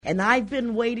And I've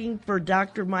been waiting for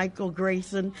Dr. Michael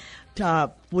Grayson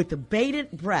with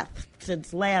bated breath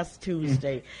since last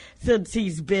Tuesday, since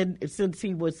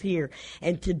he was here.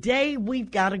 And today we've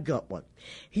got a good one.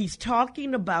 He's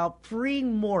talking about free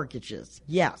mortgages.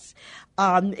 Yes.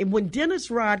 And when Dennis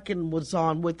Rodkin was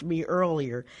on with me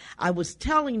earlier, I was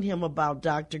telling him about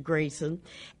Dr. Grayson,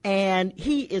 and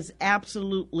he is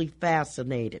absolutely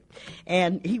fascinated.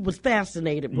 And he was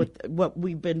fascinated with what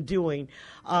we've been doing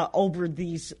over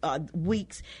these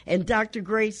weeks. And Dr.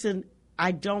 Grayson,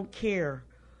 I don't care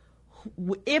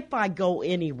if I go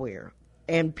anywhere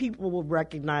and people will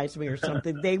recognize me or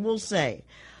something, they will say,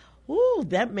 "Ooh,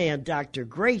 that man, Dr.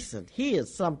 Grayson, he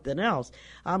is something else."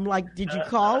 I'm like, "Did you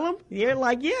call him?" They're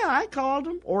like, "Yeah, I called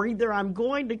him." Or either I'm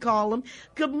going to call him.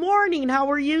 Good morning.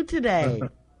 How are you today?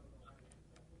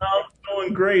 I'm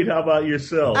doing great. How about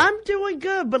yourself? I'm doing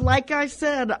good. But like I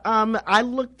said, I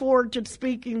look forward to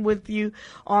speaking with you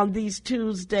on these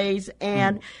Tuesdays.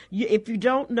 And if you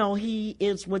don't know, he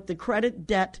is with the Credit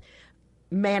Debt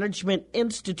Management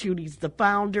Institute. He's the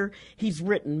founder. He's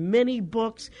written many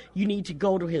books. You need to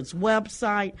go to his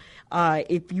website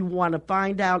if you want to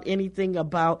find out anything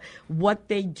about what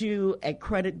they do at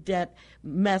Credit Debt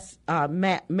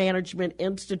Management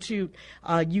Institute.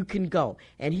 You can go,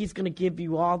 and he's going to give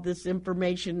you all this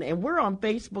information. And we're on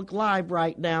Facebook Live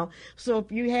right now, so if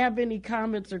you have any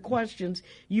comments or questions,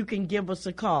 you can give us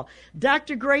a call.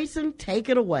 Dr. Grayson, take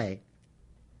it away.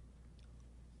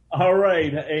 All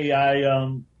right. Hey,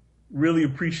 I really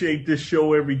appreciate this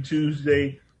show every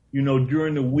Tuesday. You know,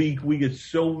 during the week, we get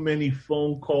so many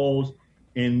phone calls,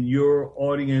 and your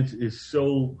audience is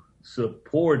so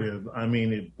supportive. I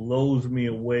mean, it blows me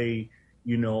away,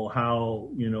 you know, how,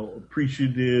 you know,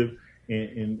 appreciative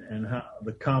and how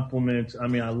the compliments. I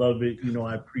mean, I love it. You know,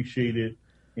 I appreciate it,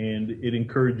 and it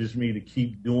encourages me to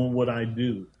keep doing what I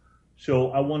do.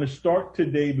 So I want to start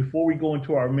today, before we go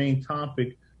into our main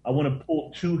topic, I want to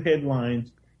pull two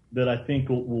headlines that I think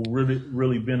will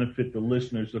really benefit the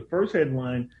listeners. The first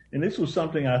headline, and this was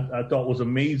something I thought was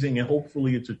amazing, and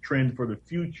hopefully it's a trend for the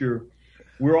future.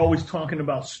 We're always talking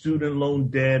about student loan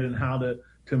debt and how to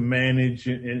manage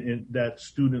in that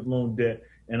student loan debt.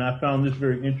 And I found this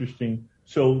very interesting.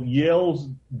 So Yale's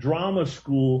drama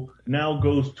school now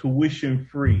goes tuition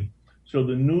free. So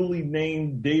the newly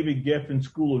named David Geffen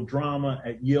School of Drama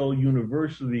at Yale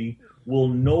University will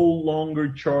no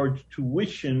longer charge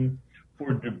tuition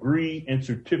for degree and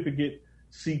certificate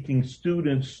seeking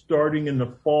students starting in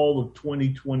the fall of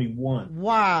 2021.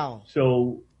 Wow.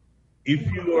 So if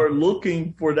you are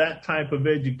looking for that type of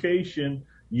education,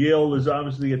 Yale is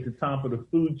obviously at the top of the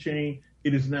food chain.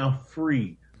 It is now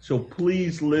free. So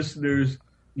please, listeners,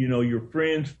 you know, your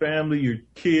friends, family, your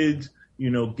kids, you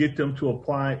know, get them to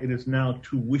apply. It is now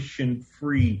tuition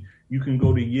free. You can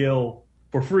go to Yale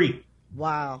for free.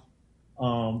 Wow.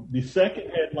 The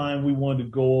second headline we wanted to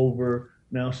go over,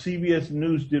 now CBS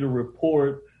News did a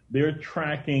report. They're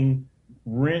tracking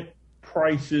rent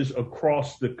prices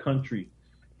across the country.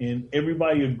 And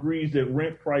everybody agrees that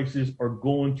rent prices are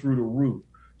going through the roof.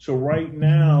 So right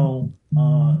now,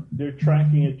 they're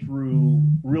tracking it through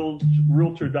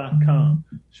Realtor.com.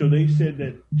 So they said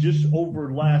that just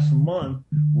over last month,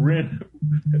 rent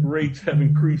rates have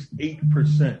increased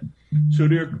 8%. So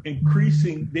they've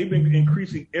been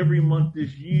increasing every month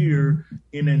this year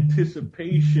in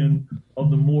anticipation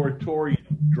of the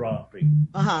moratorium dropping.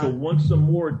 So once the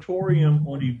moratorium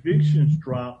on evictions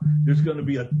drop, there's going to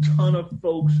be a ton of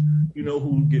folks, you know,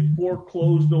 who get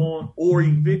foreclosed on or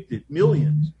evicted,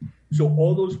 millions. So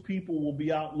all those people will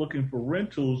be out looking for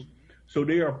rentals. So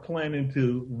they are planning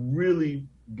to really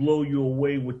blow you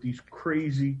away with these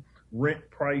crazy rent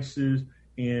prices,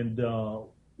 and they're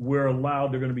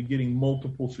going to be getting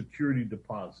multiple security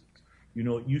deposits. You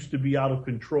know, it used to be out of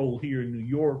control here in New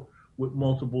York with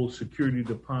multiple security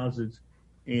deposits,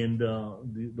 and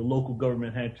the local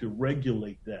government had to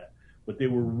regulate that. But they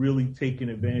were really taking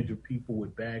advantage of people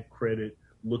with bad credit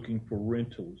looking for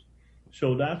rentals.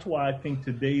 So that's why I think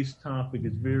today's topic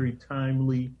is very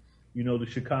timely. You know, the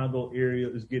Chicago area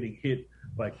is getting hit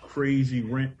by crazy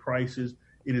rent prices.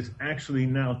 It is actually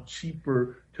now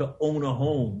cheaper to own a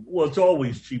home. Well, it's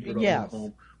always cheaper to own a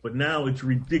home, but now it's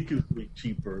ridiculously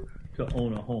cheaper to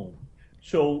own a home.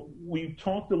 So we've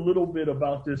talked a little bit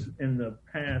about this in the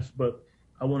past, but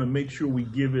I want to make sure we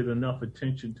give it enough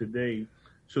attention today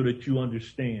so that you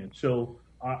understand. So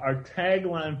our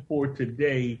tagline for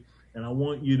today, and I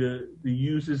want you to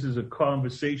use this as a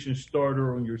conversation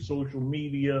starter on your social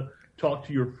media, talk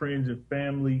to your friends and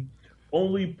family.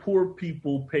 Only poor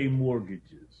people pay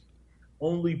mortgages.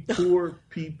 Only poor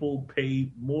people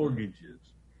pay mortgages.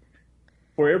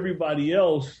 For everybody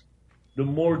else, the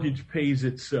mortgage pays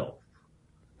itself.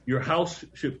 Your house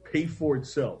should pay for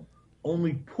itself.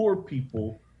 Only poor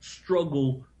people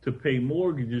struggle to pay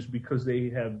mortgages because they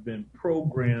have been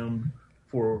programmed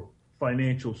for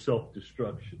financial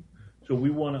self-destruction. So we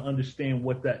want to understand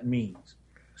what that means.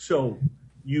 So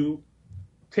you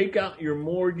take out your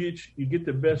mortgage, you get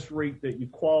the best rate that you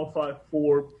qualify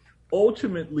for.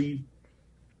 Ultimately,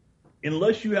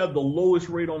 unless you have the lowest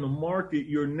rate on the market,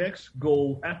 your next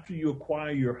goal after you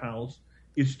acquire your house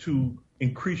is to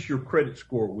increase your credit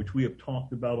score, which we have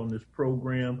talked about on this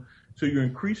program. So you're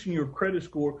increasing your credit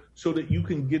score so that you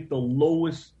can get the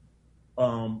lowest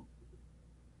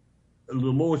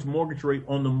mortgage rate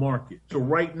on the market. So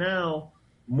right now,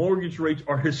 mortgage rates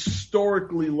are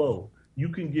historically low. You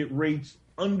can get rates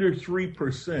under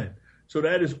 3%. So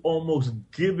that is almost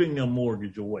giving a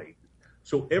mortgage away.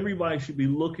 So everybody should be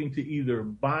looking to either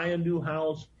buy a new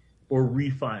house or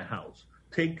refi a house.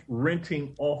 Take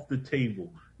renting off the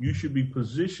table. You should be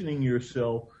positioning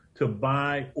yourself to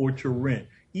buy or to rent.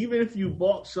 Even if you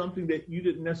bought something that you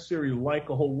didn't necessarily like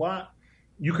a whole lot,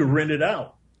 you could rent it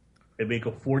out and make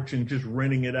a fortune just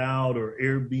renting it out, or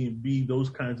Airbnb. Those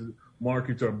kinds of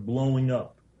markets are blowing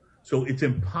up. So it's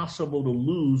impossible to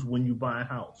lose when you buy a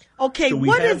house. Okay, so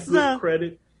what is the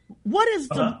credit? What is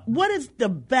the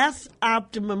best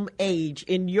optimum age,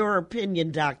 in your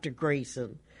opinion, Dr.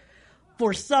 Grayson,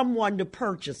 for someone to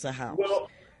purchase a house? Well,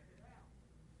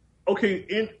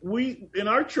 okay, in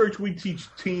our church we teach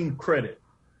teen credit.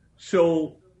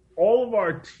 So all of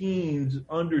our teens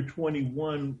under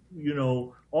 21,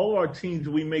 all of our teens,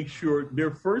 we make sure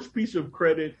their first piece of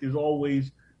credit is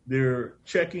always their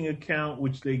checking account,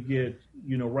 which they get,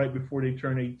 right before they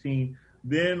turn 18.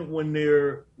 Then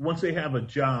once they have a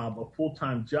job, a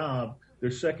full-time job,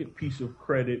 their second piece of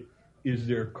credit is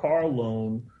their car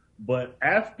loan. But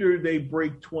after they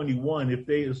break 21,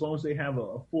 as long as they have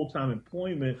a full-time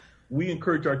employment, we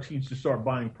encourage our teens to start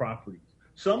buying properties.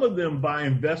 Some of them buy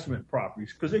investment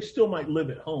properties because they still might live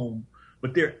at home,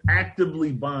 but they're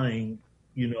actively buying,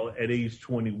 at age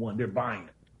 21. They're buying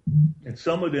it. And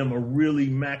some of them are really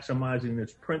maximizing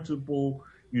this principle.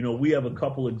 We have a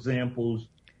couple examples.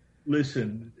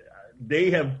 Listen,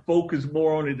 they have focused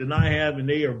more on it than I have, and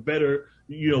they are better,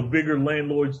 bigger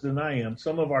landlords than I am.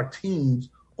 Some of our teens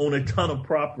own a ton of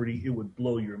property. It would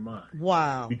blow your mind.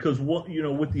 Wow. Because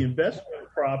with the investment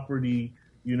property,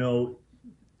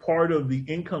 part of the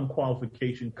income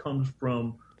qualification comes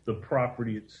from the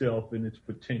property itself and its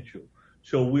potential.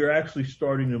 So we're actually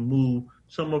starting to move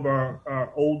some of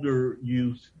our older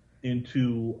youth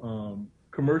into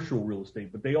commercial real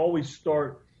estate, but they always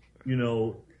start,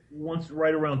 once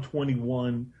right around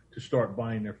 21 to start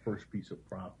buying their first piece of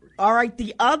property. All right.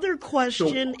 The other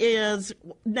question is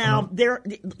now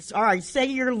all right, say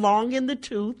you're long in the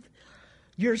tooth.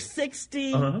 You're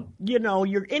 60,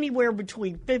 you're anywhere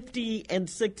between 50 and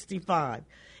 65.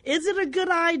 Is it a good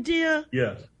idea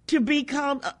to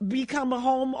become a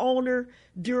homeowner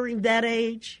during that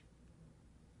age?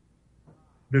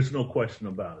 There's no question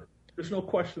about it.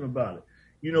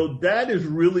 That is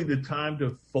really the time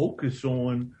to focus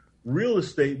on real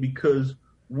estate, because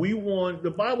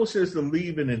the Bible says to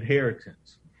leave an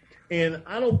inheritance. And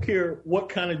I don't care what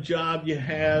kind of job you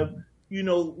have.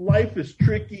 Life is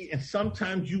tricky, and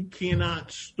sometimes you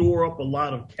cannot store up a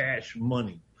lot of cash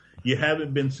money. You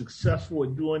haven't been successful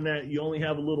at doing that. You only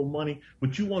have a little money,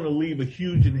 but you want to leave a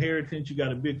huge inheritance. You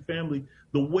got a big family.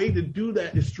 The way to do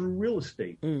that is through real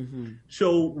estate. Mm-hmm.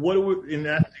 So and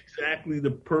that's exactly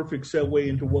the perfect segue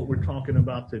into what we're talking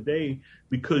about today,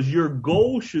 because your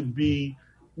goal should be,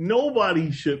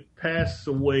 nobody should pass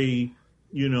away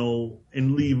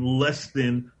and leave less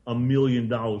than $1 million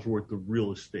worth of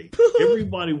real estate.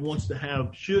 Everybody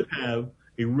should have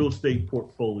a real estate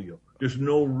portfolio. There's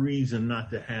no reason not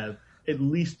to have at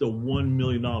least a $1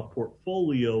 million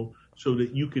portfolio so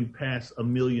that you can pass $1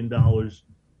 million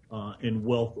in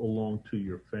wealth along to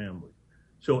your family.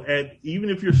 So even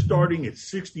if you're starting at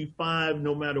 65,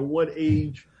 no matter what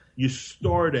age you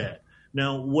start at.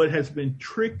 Now, what has been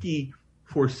tricky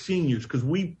for seniors, because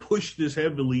we push this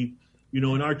heavily,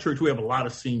 in our church, we have a lot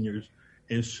of seniors.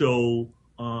 And so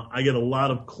I get a lot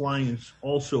of clients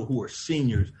also who are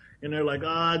seniors. And they're like,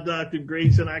 Dr.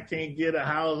 Grayson, I can't get a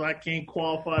house. I can't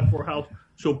qualify for a house.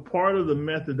 So part of the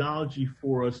methodology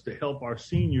for us to help our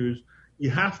seniors, you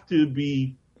have to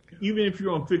be, even if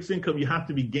you're on fixed income, you have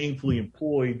to be gainfully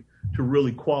employed to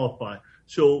really qualify.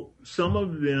 So some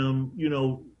of them,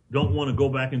 don't want to go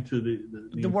back into the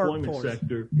employment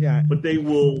sector, but they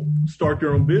will start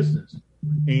their own business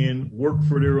and work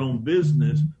for their own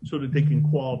business so that they can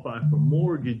qualify for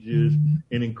mortgages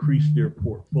and increase their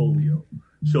portfolio.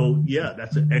 So, yeah,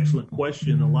 that's an excellent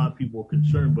question. A lot of people are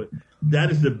concerned, but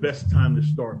that is the best time to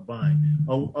start buying.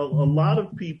 A lot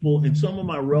of people, and some of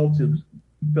my relatives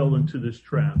fell into this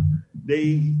trap.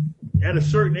 They, at a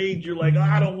certain age, you're like,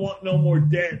 I don't want no more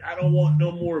debt. I don't want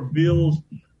no more bills.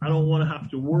 I don't want to have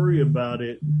to worry about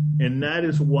it. And that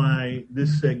is why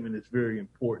this segment is very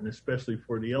important, especially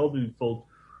for the elderly folks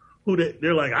who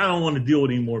they're like, I don't want to deal with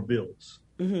any more bills.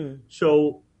 Mm-hmm.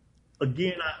 So,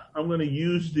 again, I'm going to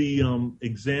use the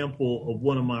example of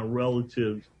one of my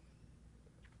relatives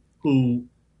who,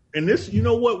 and this, you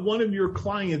know what, one of your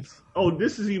clients,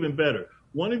 this is even better.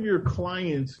 One of your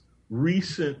clients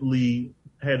recently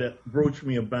had approached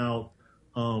me about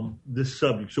this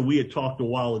subject. So we had talked a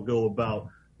while ago about,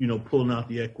 pulling out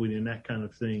the equity and that kind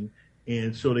of thing.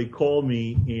 And so they called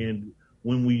me, and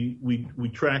when we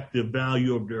tracked the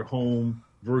value of their home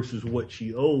versus what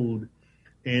she owed,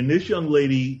 and this young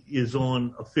lady is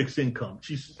on a fixed income.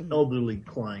 She's an elderly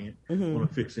client on a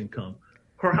fixed income.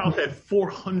 Her house had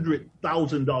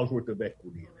 $400,000 worth of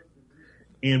equity in it.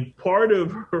 And part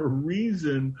of her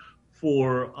reason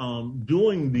for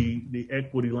doing the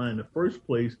equity line in the first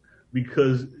place,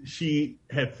 because she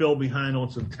had fell behind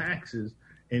on some taxes,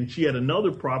 and she had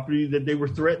another property that they were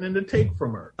threatening to take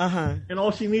from her. Uh-huh. And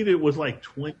all she needed was like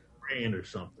 $20,000 or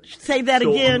something. Say that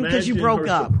again, because you broke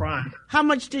up. Surprise. How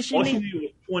much did she need? All she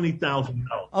needed was $20,000.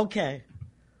 Okay.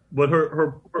 But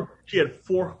she had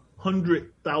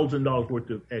 $400,000 worth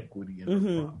of equity in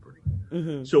her property.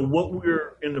 Mm-hmm. So what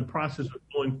we're in the process of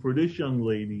doing for this young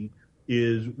lady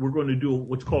is we're going to do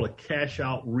what's called a cash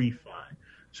out refi.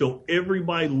 So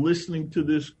everybody listening to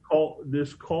this call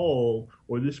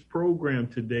or this program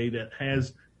today that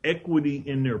has equity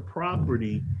in their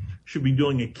property should be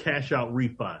doing a cash out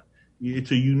refi.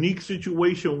 It's a unique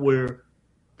situation where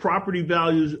property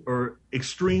values are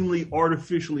extremely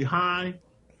artificially high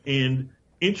and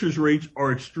interest rates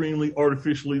are extremely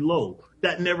artificially low.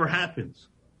 That never happens.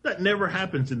 That never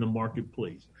happens in the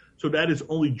marketplace. So that is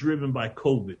only driven by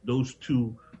COVID. Those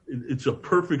two, it's a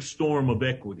perfect storm of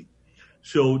equity.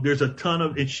 So there's a ton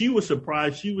of, and she was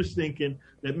surprised. She was thinking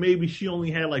that maybe she only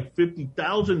had like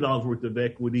 $50,000 worth of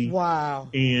equity. Wow.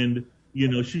 And,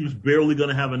 she was barely going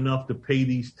to have enough to pay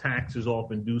these taxes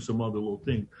off and do some other little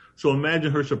things. So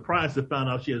imagine her surprise to find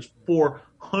out she has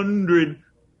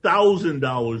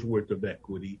 $400,000 worth of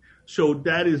equity. So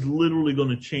that is literally going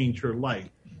to change her life.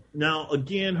 Now,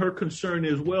 again, her concern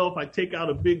is, well, if I take out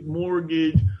a big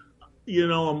mortgage,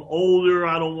 I'm older.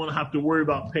 I don't want to have to worry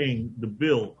about paying the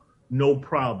bill. No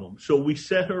problem. So we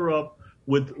set her up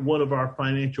with one of our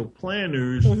financial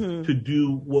planners to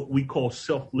do what we call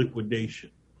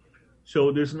self-liquidation.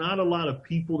 So there's not a lot of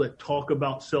people that talk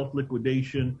about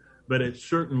self-liquidation, but at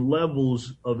certain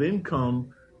levels of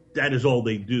income, that is all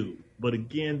they do. But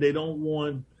again, they don't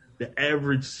want the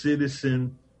average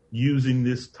citizen using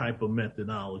this type of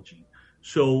methodology.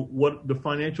 So what the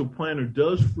financial planner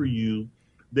does for you,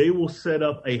 they will set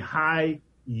up a high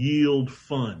yield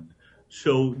fund.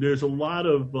 So there's a lot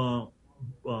of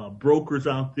brokers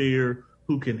out there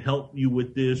who can help you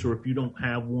with this, or if you don't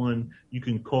have one, you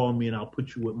can call me and I'll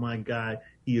put you with my guy.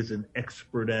 He is an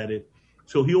expert at it.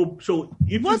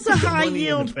 What's a high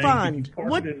yield fund?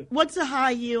 What's a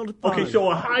high yield fund? Okay,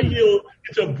 so a high yield,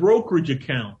 it's a brokerage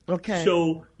account. Okay.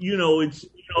 So,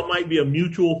 it might be a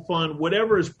mutual fund,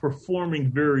 whatever is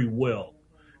performing very well.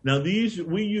 Now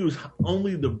we use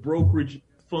only the brokerage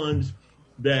funds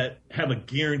that have a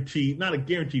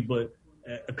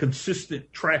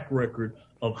consistent track record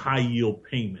of high yield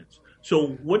payments. So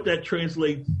what that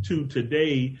translates to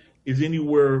today is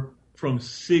anywhere from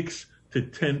 6 to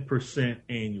 10%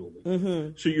 annually.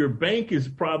 Mm-hmm. So your bank is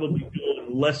probably doing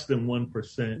less than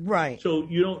 1%. Right. So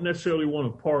you don't necessarily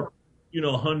want to park,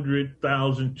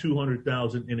 100,000,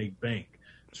 200,000 in a bank.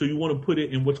 So you want to put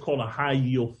it in what's called a high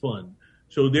yield fund.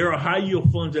 So there are high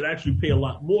yield funds that actually pay a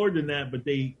lot more than that, but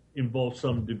they involve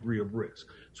some degree of risk.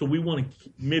 So we want to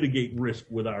mitigate risk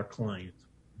with our clients.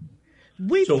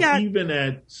 Even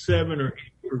at 7 or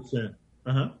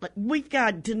 8%. We've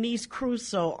got Denise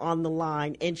Crusoe on the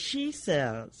line, and she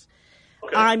says,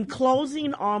 okay, I'm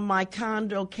closing on my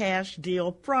condo cash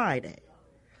deal Friday.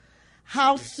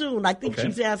 How soon? I think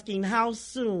she's asking how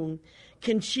soon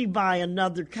can she buy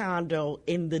another condo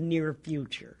in the near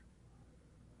future?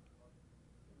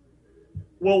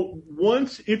 Well,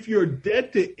 if your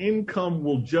debt to income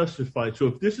will justify, so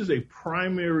if this is a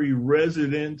primary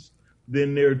residence,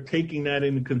 then they're taking that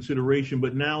into consideration.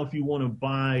 But now if you want to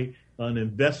buy an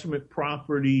investment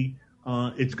property,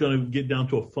 it's going to get down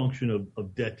to a function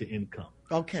of debt to income.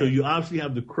 Okay. So you obviously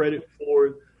have the credit for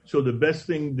it. So the best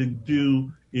thing to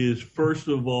do is, first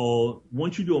of all,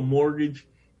 once you do a mortgage,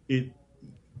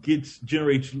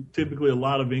 generates typically a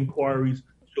lot of inquiries.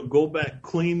 So go back,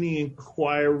 clean the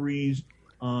inquiries.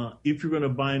 If you're going to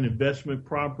buy an investment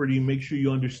property, make sure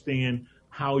you understand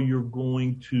how you're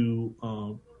going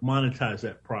to monetize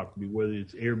that property, whether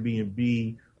it's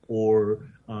Airbnb or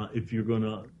if you're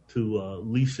going to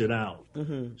lease it out,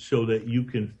 so that you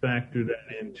can factor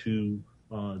that into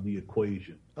the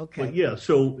equation. Okay. But yeah,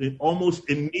 so almost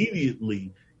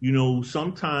immediately,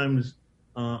 sometimes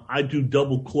I do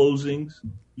double closings,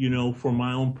 for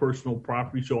my own personal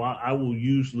property. So I will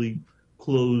usually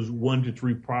close 1 to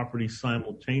 3 properties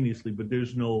simultaneously, but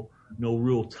there's no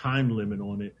real time limit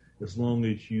on it as long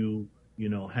as you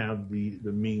have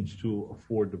the means to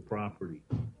afford the property.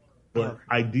 But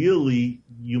ideally,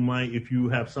 you might, if you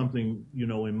have something,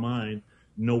 in mind,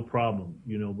 no problem,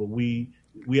 but we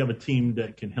have a team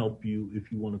that can help you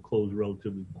if you want to close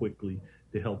relatively quickly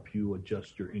to help you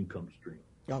adjust your income stream.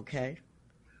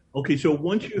 Okay, so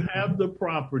once you have the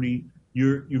property,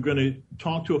 you're going to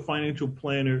talk to a financial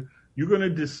planner. You're going to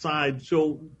decide.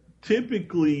 So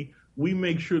typically, we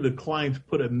make sure the clients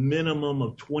put a minimum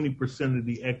of 20% of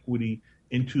the equity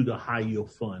into the high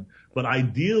yield fund. But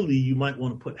ideally, you might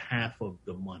want to put half of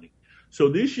the money. So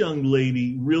this young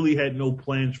lady really had no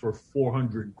plans for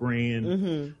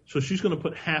 $400,000. So she's going to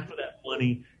put half of that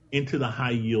money into the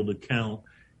high yield account.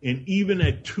 And even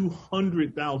at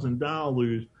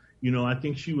 $200,000, I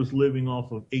think she was living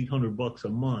off of $800 a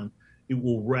month. It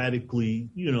will radically,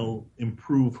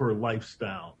 improve her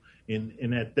lifestyle.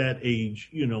 And at that age,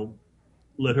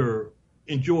 let her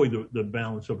enjoy the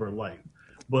balance of her life.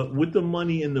 But with the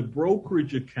money in the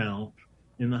brokerage account,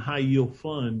 in the high yield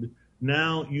fund,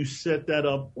 now you set that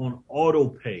up on auto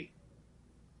pay.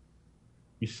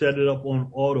 You set it up on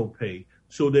auto pay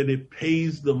so that it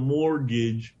pays the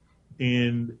mortgage.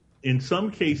 And in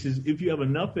some cases, if you have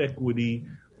enough equity,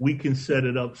 we can set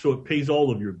it up so it pays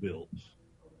all of your bills.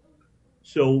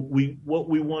 So what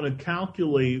we want to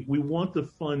calculate, we want the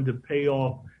fund to pay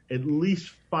off at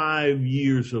least 5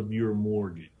 years of your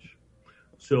mortgage.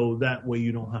 So that way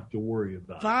you don't have to worry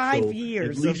about it. 5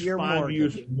 years at least of your 5 mortgage.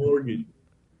 years of mortgage.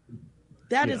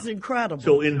 That is incredible.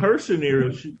 So in her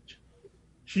scenario,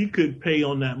 she could pay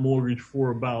on that mortgage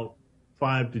for about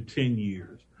 5 to 10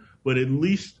 years. But at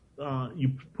least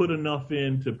you put enough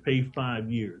in to pay 5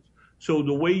 years. So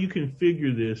the way you can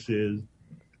figure this is,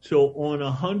 so on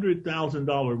a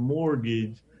 $100,000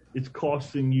 mortgage, it's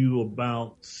costing you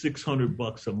about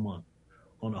 $600 a month.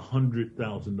 On a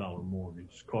 $100,000 mortgage,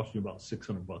 it's costing you about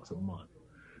 $600 a month.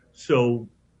 So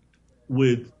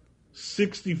with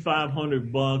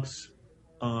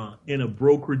 $6,500 in a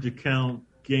brokerage account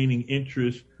gaining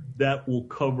interest, that will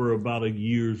cover about a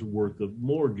year's worth of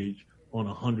mortgage on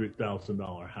a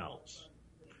 $100,000 house.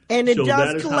 And it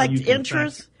does collect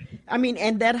interest.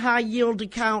 And that high yield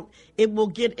account, it will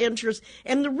get interest.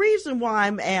 And the reason why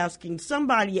I'm asking,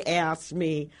 somebody asked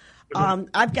me,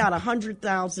 I've got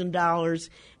 $100,000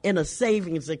 in a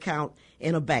savings account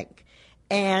in a bank.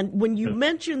 And when you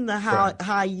mention the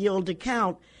high yield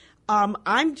account,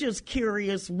 I'm just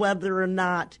curious whether or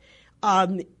not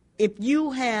if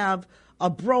you have a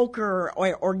broker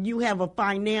or you have a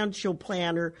financial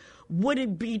planner, would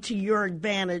it be to your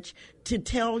advantage to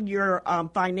tell your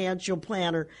financial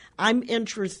planner, I'm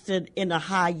interested in a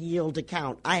high yield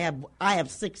account. I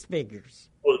have 6 figures.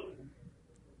 Well,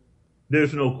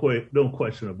 there's no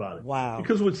question about it. Wow.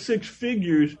 Because with 6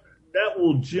 figures, that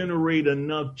will generate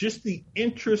enough. Just the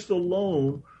interest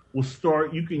alone will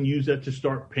start. You can use that to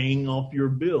start paying off your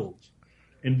bills.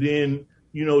 And then,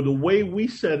 the way we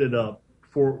set it up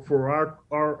for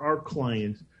our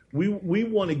clients, we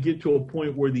want to get to a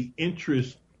point where the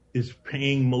interest is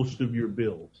paying most of your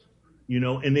bills,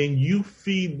 and then you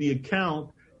feed the account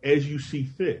as you see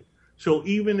fit. So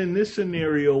even in this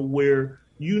scenario where,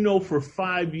 for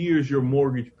 5 years your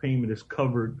mortgage payment is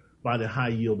covered by the high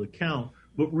yield account,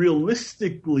 but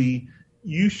realistically,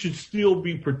 you should still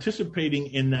be participating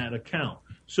in that account.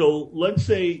 So let's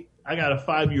say I got a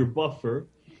 5-year buffer.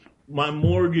 My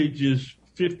mortgage is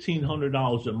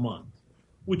 $1,500 a month,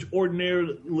 which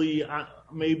ordinarily,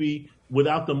 maybe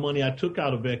without the money I took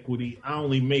out of equity, I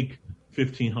only make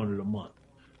 $1,500 a month.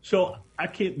 So I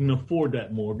can't afford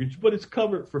that mortgage, but it's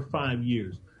covered for 5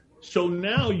 years. So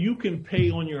now you can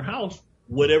pay on your house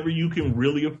whatever you can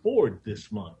really afford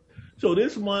this month. So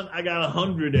this month I got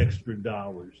 $100 extra.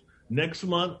 Next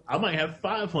month I might have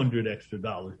 $500 extra,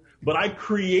 but I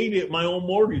created my own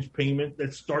mortgage payment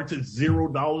that starts at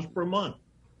 $0 per month.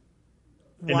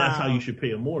 And that's how you should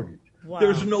pay a mortgage. Wow.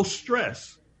 There's no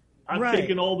stress. I've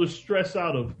taken all the stress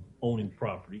out of owning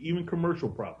property, even commercial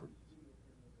properties.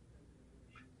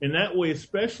 And that way,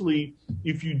 especially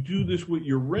if you do this with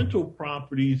your rental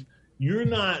properties, you're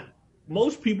not,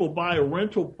 most people buy a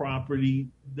rental property,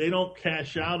 they don't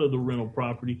cash out of the rental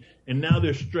property, and now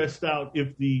they're stressed out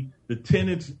if the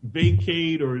tenants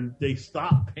vacate or they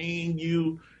stop paying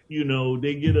you,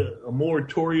 they get a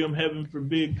moratorium, heaven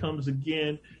forbid, comes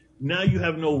again. Now you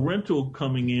have no rental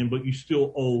coming in, but you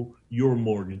still owe your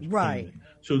mortgage. Right. payment.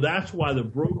 So that's why the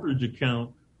brokerage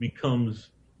account becomes,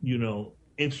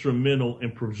 instrumental in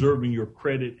preserving your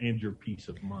credit and your peace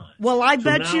of mind. Well, I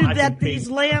bet you that these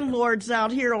landlords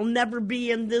out here will never be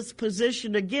in this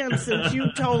position again since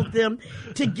you told them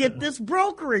to get this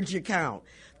brokerage account.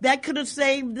 That could have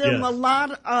saved them a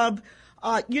lot of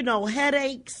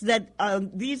headaches that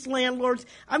these landlords,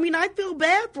 I feel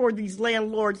bad for these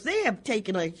landlords. They have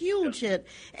taken a huge hit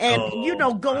and,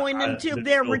 going into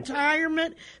their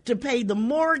retirement to pay the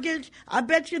mortgage. I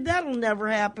bet you that'll never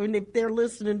happen if they're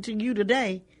listening to you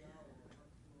today.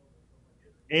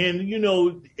 And,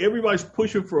 everybody's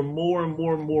pushing for more and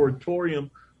more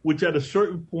moratorium, which at a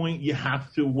certain point you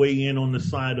have to weigh in on the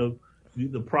side of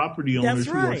the property owners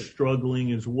who are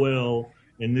struggling as well.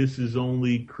 And this is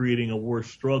only creating a worse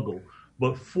struggle.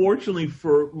 But fortunately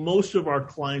for most of our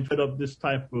clients, set up this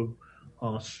type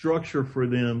of structure for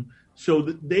them so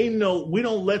that they know we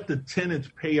don't let the tenants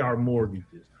pay our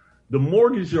mortgages. The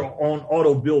mortgages are on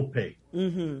auto bill pay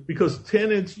because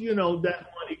tenants, that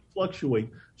money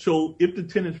fluctuates. So if the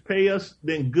tenants pay us,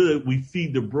 then good, we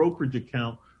feed the brokerage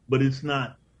account, but it's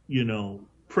not,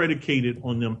 predicated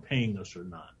on them paying us or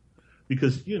not.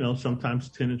 Because, sometimes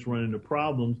tenants run into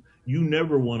problems. You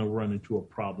never want to run into a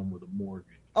problem with a mortgage.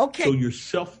 Okay. So you're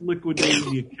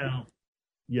self-liquidating the account.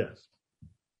 Yes.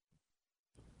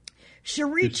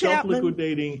 Cherie you're Chapman.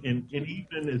 Self-liquidating and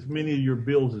even as many of your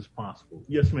bills as possible.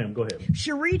 Yes, ma'am. Go ahead.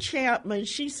 Cherie Chapman,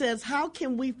 she says, how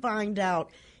can we find out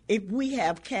if we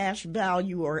have cash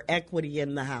value or equity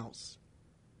in the house?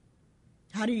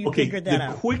 How do you figure that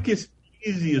out? The quickest,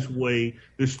 easiest way,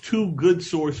 there's two good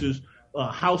sources.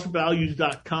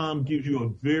 Housevalues.com gives you a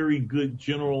very good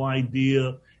general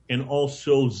idea, and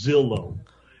also Zillow.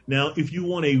 Now, if you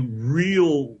want a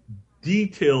real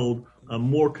detailed,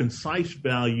 more concise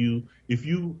value, if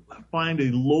you find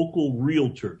a local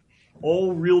realtor,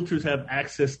 all realtors have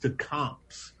access to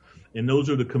comps, and those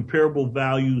are the comparable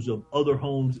values of other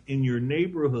homes in your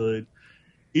neighborhood.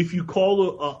 If you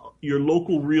call your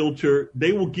local realtor,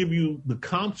 they will give you the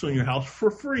comps on your house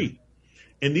for free.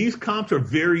 And these comps are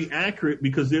very accurate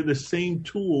because they're the same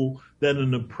tool that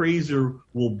an appraiser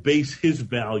will base his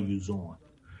values on.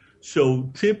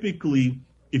 So typically,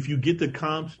 if you get the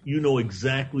comps, you know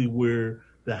exactly where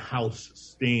the house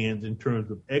stands in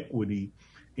terms of equity,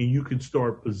 and you can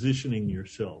start positioning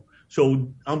yourself. So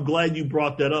I'm glad you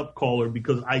brought that up, caller,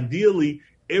 because ideally,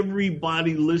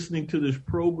 everybody listening to this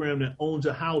program that owns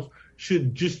a house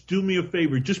should just do me a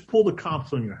favor. Just pull the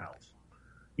comps on your house.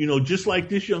 Just like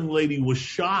this young lady was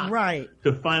shocked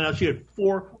to find out she had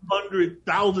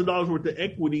 $400,000 worth of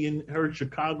equity in her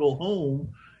Chicago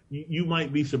home, you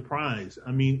might be surprised.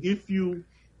 If you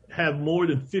have more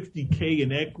than $50K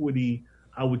in equity,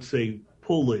 I would say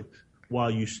pull it while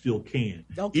you still can.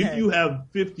 Okay. If you have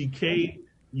 $50K,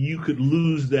 you could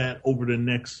lose that over the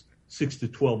next 6 to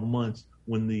 12 months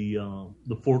when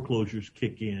the foreclosures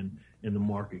kick in and the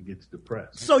market gets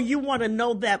depressed. So you want to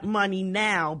know that money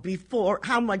now before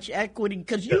how much equity,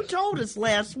 because you told us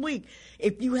last week,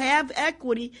 if you have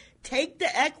equity, take the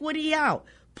equity out,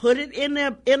 put it in a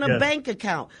bank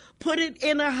account, put it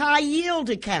in a high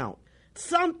yield account,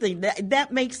 something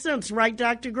that makes sense, right,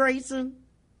 Dr. Grayson?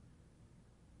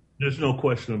 There's no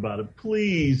question about it.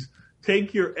 Please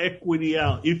take your equity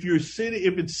out. If it's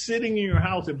sitting in your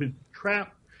house, if it's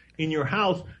trapped in your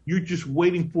house, you're just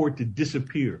waiting for it to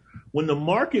disappear. When the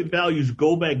market values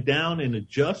go back down and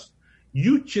adjust,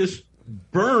 you just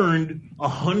burned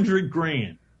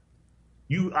 $100,000.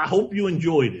 I hope you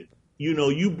enjoyed it.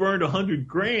 You burned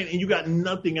 $100,000 and you got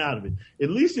nothing out of it. At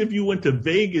least if you went to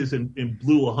Vegas and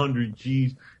blew 100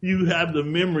 G's, you have the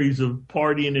memories of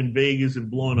partying in Vegas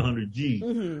and blowing 100 G's.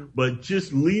 Mm-hmm. But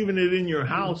just leaving it in your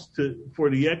house for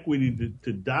the equity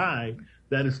to die,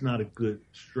 that is not a good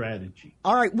strategy.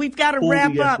 All right, we've got to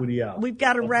wrap up. We've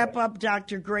got to wrap up,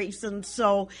 Dr. Grayson.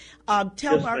 So what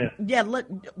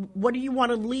do you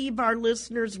want to leave our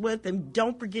listeners with? And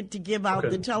don't forget to give out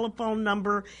the telephone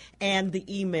number and the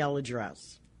email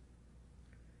address.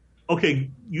 Okay,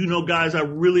 guys, I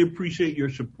really appreciate your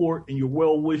support and your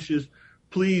well wishes.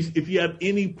 Please, if you have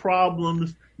any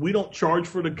problems, we don't charge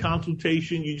for the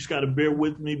consultation. You just got to bear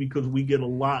with me because we get a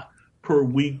lot per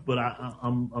week, but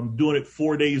I'm doing it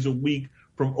 4 days a week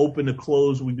from open to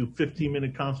close. We do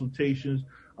 15-minute consultations.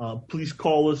 Please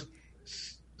call us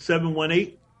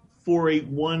 718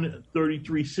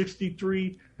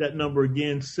 718-481-3363. That number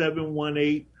again,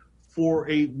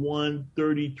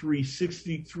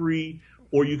 718-481-3363.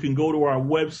 Or you can go to our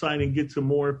website and get some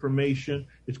more information.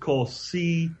 It's called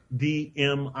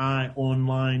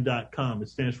cdmionline.com. It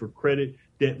stands for Credit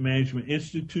Debt Management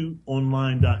Institute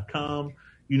online.com.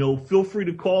 Feel free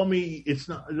to call me. It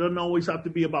doesn't always have to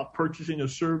be about purchasing a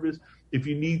service. If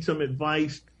you need some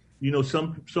advice,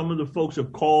 some of the folks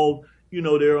have called,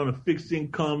 they're on a fixed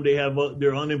income.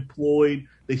 They're unemployed.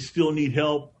 They still need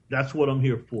help. That's what I'm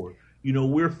here for.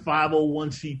 We're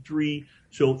 501c3.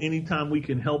 So anytime we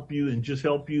can help you and just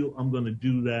help you, I'm going to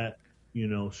do that.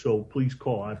 So please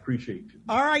call. I appreciate you.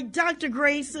 All right, Dr.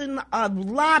 Grayson, a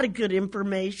lot of good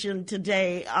information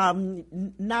today.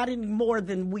 Not any more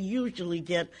than we usually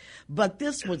get, but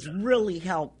this was really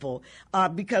helpful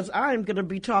because I'm going to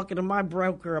be talking to my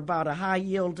broker about a high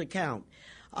yield account.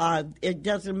 It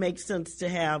doesn't make sense to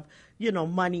have,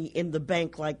 money in the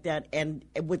bank like that and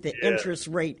with the interest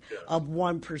rate of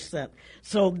 1%.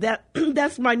 So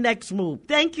that's my next move.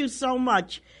 Thank you so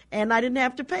much. And I didn't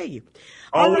have to pay you.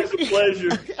 Always a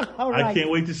pleasure. All right. I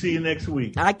can't wait to see you next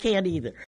week. I can't either.